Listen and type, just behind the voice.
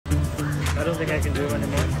I don't think I can do it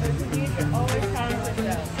anymore.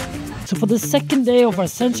 So for the second day of our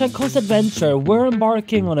Sunshine Coast adventure, we're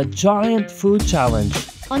embarking on a giant food challenge.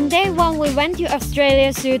 On day 1, we went to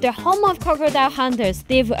Australia Zoo, the home of crocodile hunter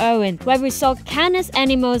Steve Irwin, where we saw countless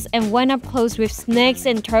animals and went up close with snakes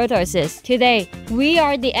and tortoises. Today, we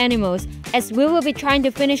are the animals, as we will be trying to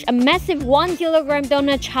finish a massive 1 kilogram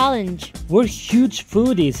donut challenge. We're huge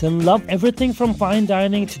foodies and love everything from fine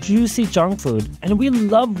dining to juicy junk food. And we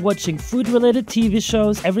love watching food-related TV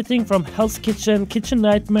shows, everything from Hell's Kitchen, Kitchen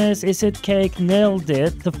Nightmares, Is It Cake, Nailed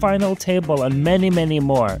It, The Final Table, and many, many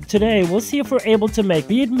more. Today, we'll see if we're able to make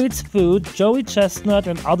Beat Meats Food, Joey Chestnut,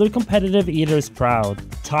 and other competitive eaters proud.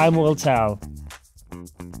 Time will tell.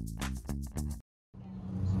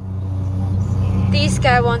 This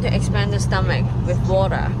guy wants to expand the stomach with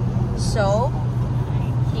water, so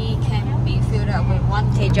he can be filled up with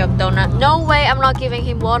 1 kg of donut. No way, I'm not giving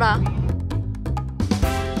him water.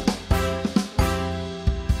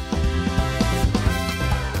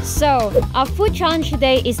 So, our food challenge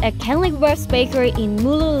today is at Kenilworth Bakery in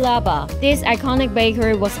Mooloolaba. This iconic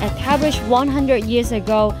bakery was established 100 years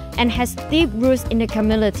ago and has deep roots in the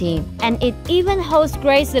community. And it even holds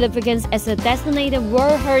great significance as a designated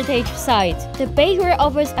World Heritage Site. The bakery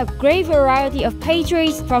offers a great variety of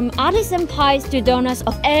pastries, from artisan pies to donuts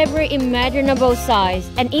of every imaginable size,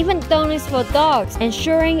 and even donuts for dogs,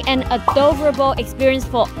 ensuring an adorable experience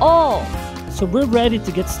for all. So we're ready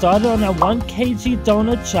to get started on our 1 kg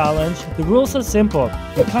donut challenge. The rules are simple.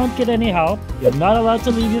 You can't get any help, you're not allowed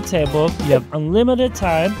to leave your table, you have unlimited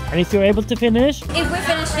time, and if you're able to finish... If we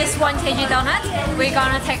finish this 1 kg donut, we're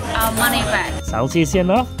gonna take our money back. Sounds easy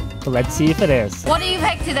enough, but let's see if it is. What do you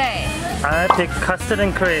pick today? I pick custard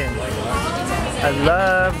and cream. I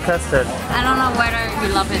love custard. I don't know whether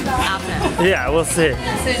you love it after. Yeah, we'll see. So,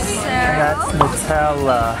 That's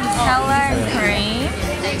Nutella. Nutella and cream.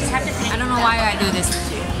 I don't know why I do this.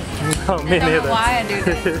 No, me I don't neither. know why I do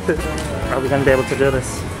this. Are we gonna be able to do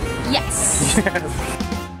this? Yes. Yes.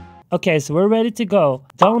 Okay, so we're ready to go.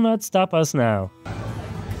 Don't not stop us now.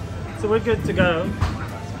 So we're good to go.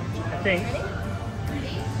 I think.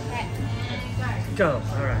 Go.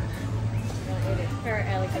 All right. Very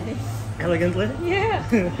elegantly. Elegantly? Yeah.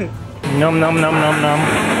 Nom nom nom nom nom.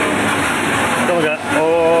 Still got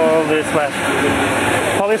all this left.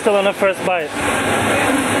 Probably still on the first bite.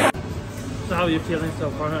 So how are you feeling so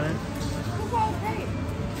far, honey? Okay.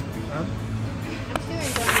 Huh? I'm still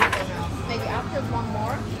enjoying the donut. Maybe after 1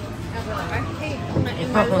 more, I'll be like, I hate donut in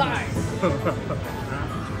my life.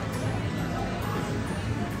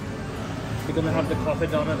 You're gonna have the coffee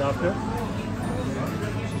donut after?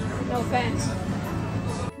 No offense.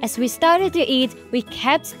 As we started to eat, we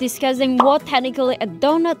kept discussing what technically a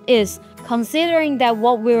donut is, considering that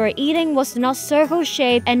what we were eating was not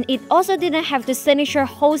circle-shaped and it also didn't have the signature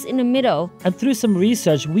holes in the middle. And through some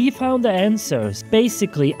research, we found the answers.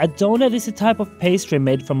 Basically, a donut is a type of pastry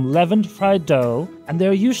made from leavened fried dough, and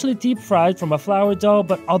they're usually deep fried from a flour dough,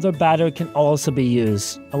 but other batter can also be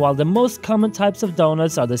used. And while the most common types of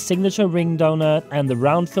donuts are the signature ring donut and the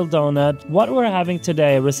round fill donut, what we're having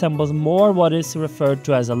today resembles more what is referred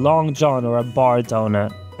to as a long john or a bar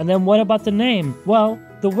donut. And then what about the name? Well,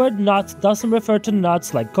 the word nut doesn't refer to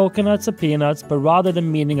nuts like coconuts or peanuts, but rather the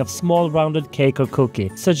meaning of small rounded cake or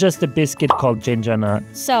cookie, such as the biscuit called ginger nut.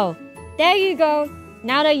 So, there you go.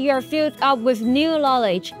 Now that you are filled up with new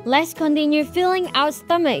knowledge, let's continue filling our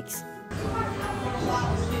stomachs.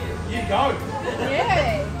 You go!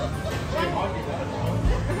 Yay!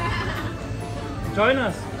 Join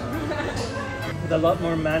us! With a lot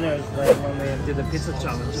more manners like when we did the pizza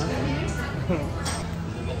challenge,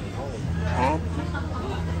 huh?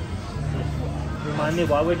 Remind me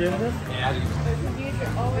why we're doing this? You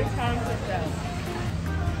should always challenge yourself.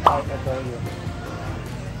 I told you.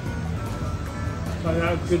 So I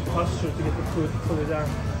have good posture to get the food fully down.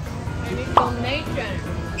 I need donation.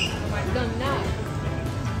 Oh my donut.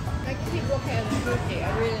 I keep looking at the sushi. I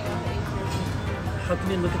really want to eat sushi. How can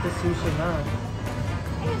you look at the sushi now?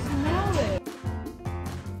 I can smell it.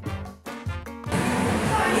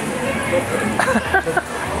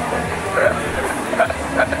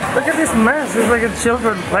 Look at this mess! It's like a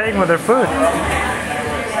children playing with their food.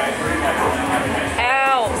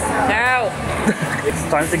 Ow! No! It's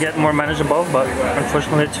time to get more manageable, but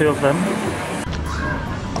unfortunately 2 of them.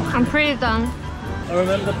 I'm pretty done. I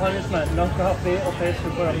remember the punishment, no coffee or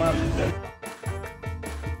pastry for a month.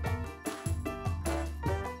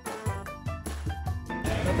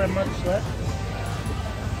 Not that much left.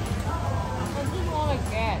 I just want to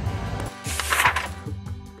get.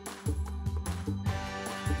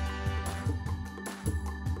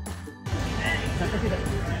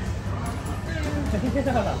 Even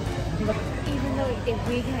though if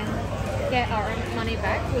we can get our money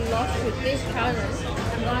back, we lost with this challenge.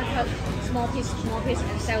 I'm gonna cut small piece,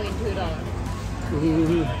 and sell in $2.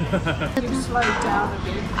 You've slowed down a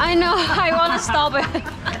bit. I know. I want to stop it.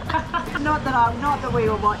 Not that we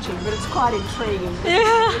were watching, but it's quite intriguing.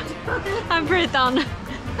 Yeah, I'm pretty done.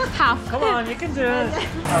 Half. Come on, you can do it.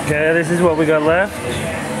 Okay, this is what we got left.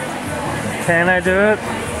 Can I do it?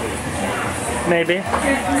 Maybe.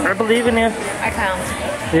 I believe in you. I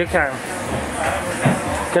can't. You can.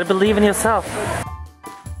 Gotta believe in yourself.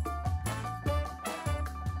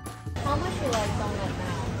 How much you like donut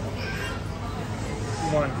now?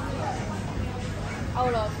 1.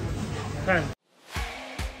 Out of 10.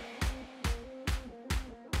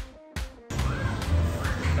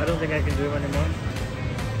 I don't think I can do it anymore.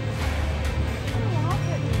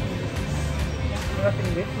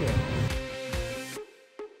 Nothing with you.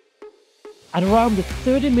 At around the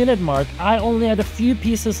 30-minute mark, I only had a few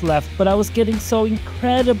pieces left, but I was getting so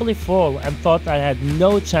incredibly full and thought I had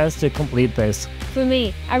no chance to complete this. For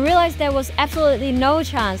me, I realized there was absolutely no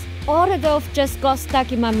chance. All the dough just got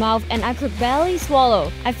stuck in my mouth and I could barely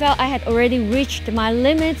swallow. I felt I had already reached my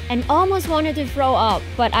limit and almost wanted to throw up,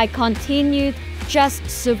 but I continued just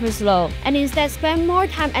super slow and instead spent more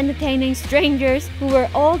time entertaining strangers who were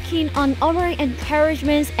all keen on offering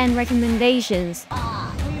encouragements and recommendations.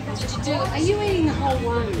 Are you eating the whole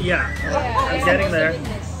one? Yeah, I'm getting there.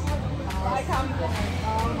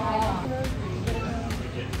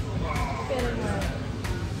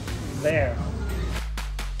 There.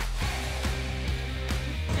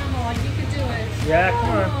 Come on, you can do it. Yeah, come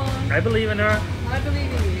on. I believe in her. I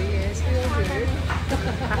believe in you. Yes, feel good.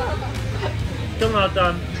 Still not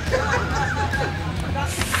done.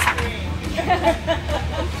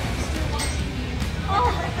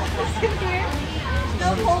 No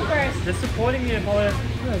pokers. Disappointing you, Paula.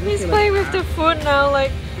 He's playing with the food now,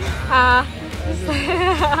 like,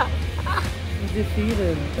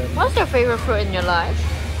 Defeated. What's your favorite fruit in your life?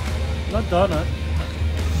 Not donut.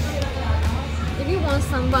 If you want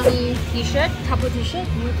somebody t-shirt, couple t-shirt,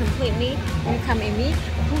 you complete me, you come in me,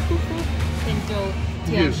 then go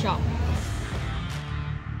to your shop.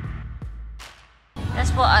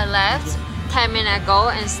 That's what I left 10 minutes ago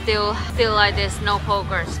and still feel like there's no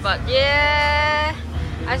pokers. But yeah,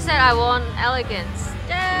 I said I want elegance.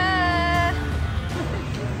 Yeah.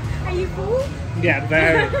 Are you cool? Yeah,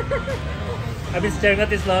 very. I've been staring at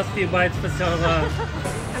these last few bites for so long.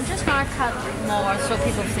 I'm just gonna cut more so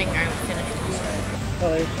people think I'm finished.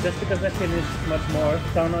 Well, it's just because I finished much more,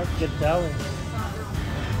 donut get down.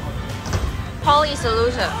 Polly is a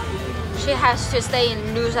loser. She has to stay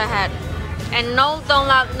in loser head. And no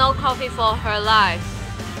donut, no coffee for her life.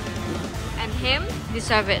 And him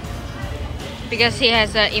deserve it. Because he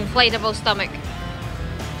has an inflatable stomach.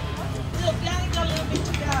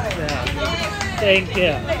 Yeah. Thank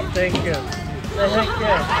you. Thank you. Thank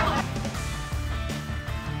you.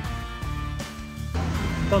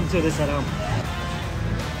 Don't do this at home.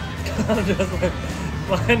 I'm just like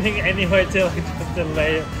finding anywhere to like just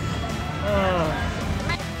delay it.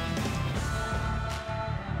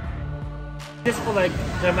 Just for like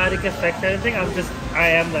dramatic effect or anything, I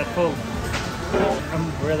am that full. I'm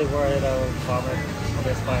really worried I will vomit on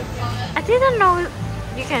this bite. I didn't know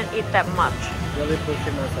you can eat that much. Really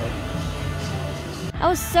pushing myself. I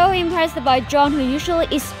was so impressed by John, who usually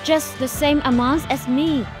eats just the same amounts as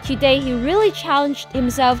me. Today, he really challenged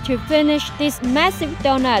himself to finish this massive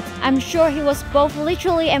donut. I'm sure he was both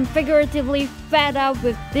literally and figuratively fed up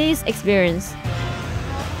with this experience.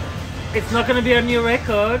 It's not going to be a new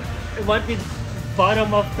record. It might be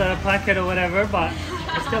bottom of the packet or whatever, but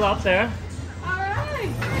it's still up there. Alright!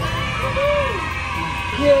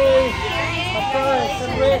 Yay! Of course,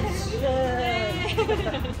 I'm rich!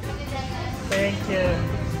 Thank you.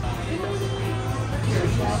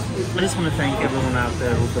 I just want to thank everyone out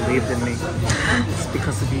there who believed in me. It's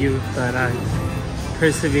because of you that I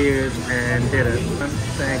persevered and did it. I want to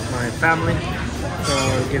thank my family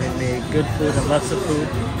for giving me good food and lots of food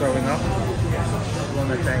growing up. I want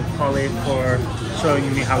to thank Polly for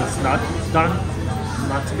showing me how it's not done,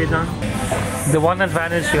 not to be done. The one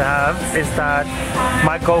advantage you have is that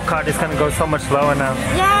my go-kart is going to go so much slower now.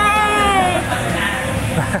 Yay!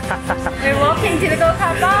 We're walking to the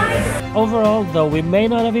go-kart line. Overall, though we may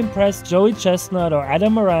not have impressed Joey Chestnut or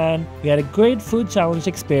Adam Moran, we had a great food challenge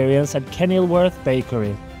experience at Kenilworth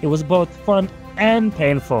Bakery. It was both fun and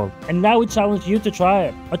painful, and now we challenge you to try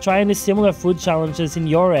it, or try any similar food challenges in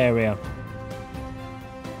your area.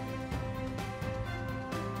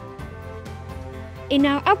 In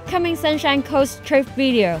our upcoming Sunshine Coast trip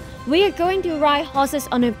video, We are going to ride horses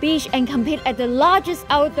on a beach and compete at the largest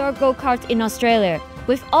outdoor go-kart in Australia.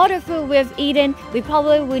 With all the food we've eaten, we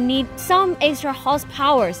probably will need some extra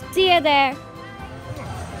horsepower. See you there!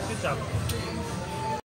 Good job.